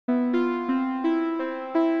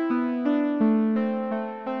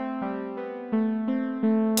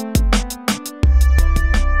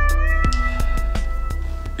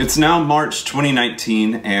It's now March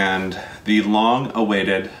 2019 and the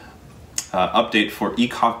long-awaited update for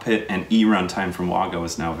eCockpit and eRuntime from WAGO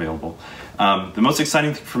is now available. The most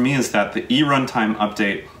exciting thing for me is that the eRuntime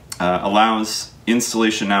update allows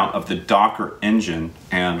installation now of the Docker engine,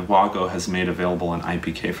 and WAGO has made available an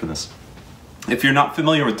IPK for this. If you're not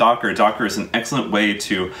familiar with Docker, Docker is an excellent way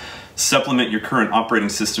to supplement your current operating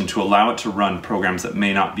system to allow it to run programs that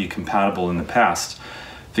may not be compatible in the past.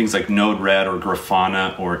 Things like Node-RED or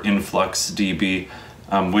Grafana or InfluxDB,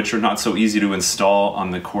 which are not so easy to install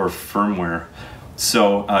on the core firmware.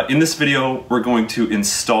 So in this video, we're going to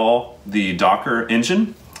install the Docker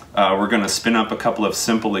engine. We're going to spin up a couple of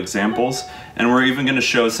simple examples, and we're even going to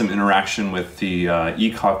show some interaction with the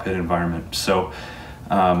eCockpit environment. So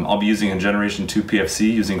I'll be using a Generation 2 PFC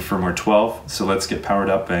using firmware 12, so let's get powered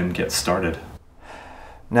up and get started.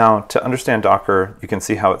 Now, to understand Docker, you can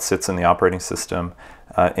see how it sits in the operating system.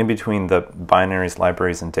 In between the binaries,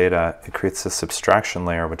 libraries, and data, it creates this abstraction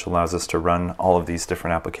layer which allows us to run all of these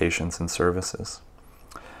different applications and services.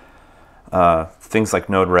 Things like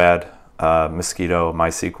Node-RED, Mosquito,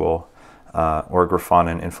 MySQL, or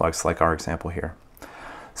Grafana and Influx, like our example here.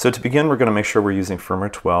 So to begin, we're going to make sure we're using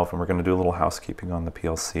firmware 12, and we're going to do a little housekeeping on the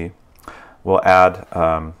PLC. We'll add,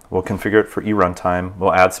 we'll configure it for eRuntime.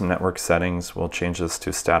 We'll add some network settings. We'll change this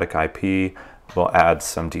to static IP. We'll add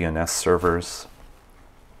some DNS servers.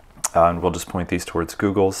 And we'll just point these towards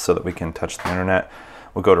Google's so that we can touch the internet.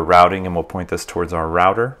 We'll go to routing, and we'll point this towards our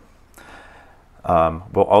router.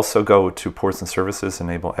 We'll also go to ports and services,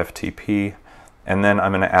 enable FTP, and then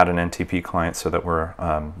I'm going to add an NTP client so that we're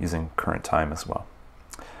using current time as well.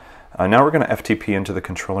 Now we're going to FTP into the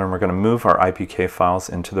controller, and we're going to move our IPK files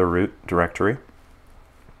into the root directory.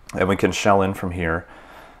 And we can shell in from here,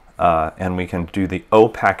 and we can do the O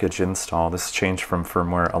package install. This changed from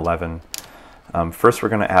firmware 11. First, we're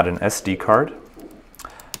going to add an SD card.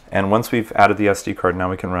 And once we've added the SD card, now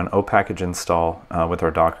we can run O package install with our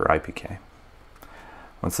Docker IPK.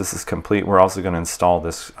 Once this is complete, we're also going to install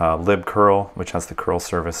this libcurl, which has the curl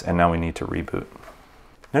service, and now we need to reboot.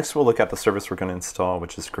 Next, we'll look at the service we're going to install,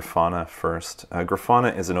 which is Grafana first.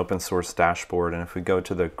 Grafana is an open source dashboard, and if we go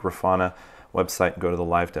to the Grafana website and go to the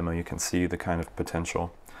live demo, you can see the kind of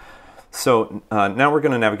potential. So now we're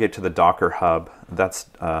going to navigate to the Docker hub. That's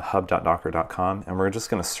hub.docker.com, and we're just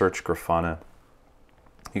going to search Grafana.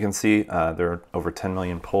 You can see there are over 10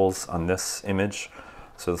 million pulls on this image,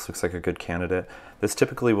 so this looks like a good candidate. This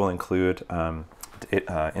typically will include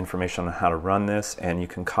information on how to run this, and you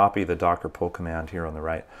can copy the Docker pull command here on the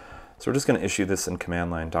right. So we're just going to issue this in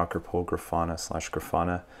command line, docker pull grafana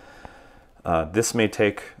 /grafana. This may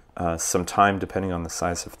take some time depending on the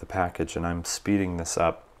size of the package, and I'm speeding this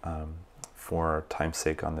up for time's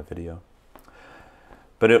sake on the video.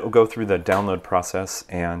 But it will go through the download process,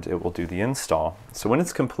 and it will do the install. So when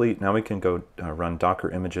it's complete, now we can go run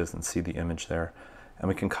Docker images and see the image there. And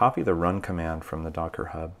we can copy the run command from the Docker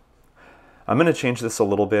hub. I'm going to change this a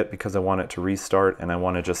little bit because I want it to restart, and I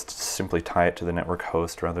want to just simply tie it to the network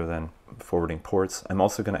host rather than forwarding ports. I'm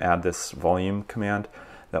also going to add this volume command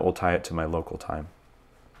that will tie it to my local time.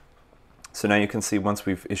 So now you can see once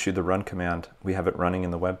we've issued the run command, we have it running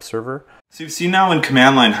in the web server. So you've seen now in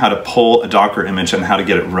command line how to pull a Docker image and how to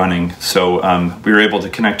get it running. So we were able to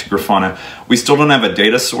connect to Grafana. We still don't have a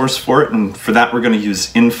data source for it, and for that we're going to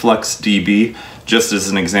use InfluxDB just as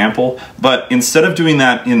an example. But instead of doing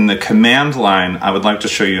that in the command line, I would like to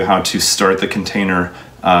show you how to start the container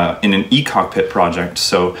in an eCockpit project.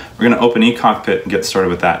 So we're going to open eCockpit and get started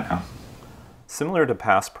with that now. Similar to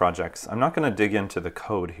past projects, I'm not going to dig into the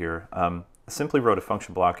code here. I simply wrote a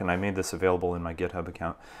function block, and I made this available in my GitHub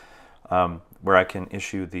account, where I can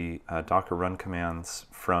issue the Docker run commands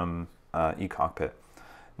from eCockpit.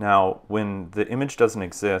 Now, when the image doesn't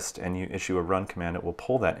exist and you issue a run command, it will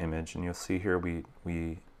pull that image, and you'll see here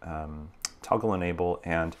we toggle enable,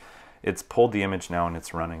 and it's pulled the image now and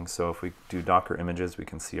it's running. So if we do Docker images, we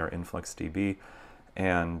can see our InfluxDB,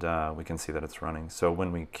 and we can see that it's running. So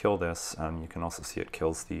when we kill this, you can also see it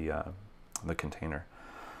kills the container.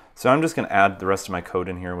 So I'm just going to add the rest of my code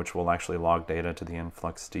in here, which will actually log data to the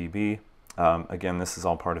InfluxDB. Again, this is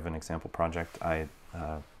all part of an example project I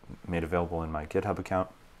made available in my GitHub account.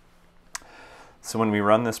 So when we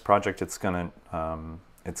run this project, it's going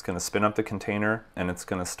to spin up the container, and it's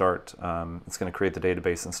going to create the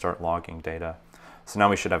database and start logging data. So now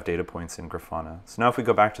we should have data points in Grafana. So now if we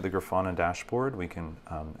go back to the Grafana dashboard, we can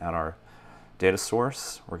add our data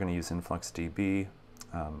source. We're going to use InfluxDB.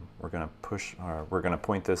 We're going to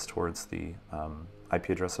point this towards the IP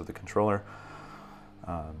address of the controller,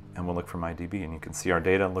 and we'll look for MyDB, and you can see our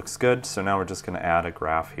data looks good. So now we're just going to add a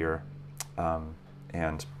graph here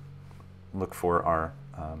and look for our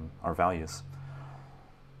our values.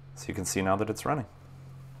 So you can see now that it's running.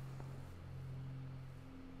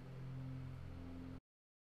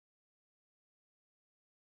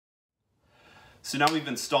 So now we've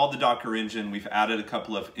installed the Docker engine, we've added a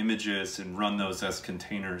couple of images and run those as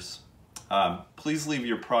containers. Please leave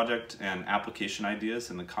your project and application ideas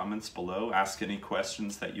in the comments below. Ask any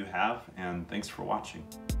questions that you have, and thanks for watching.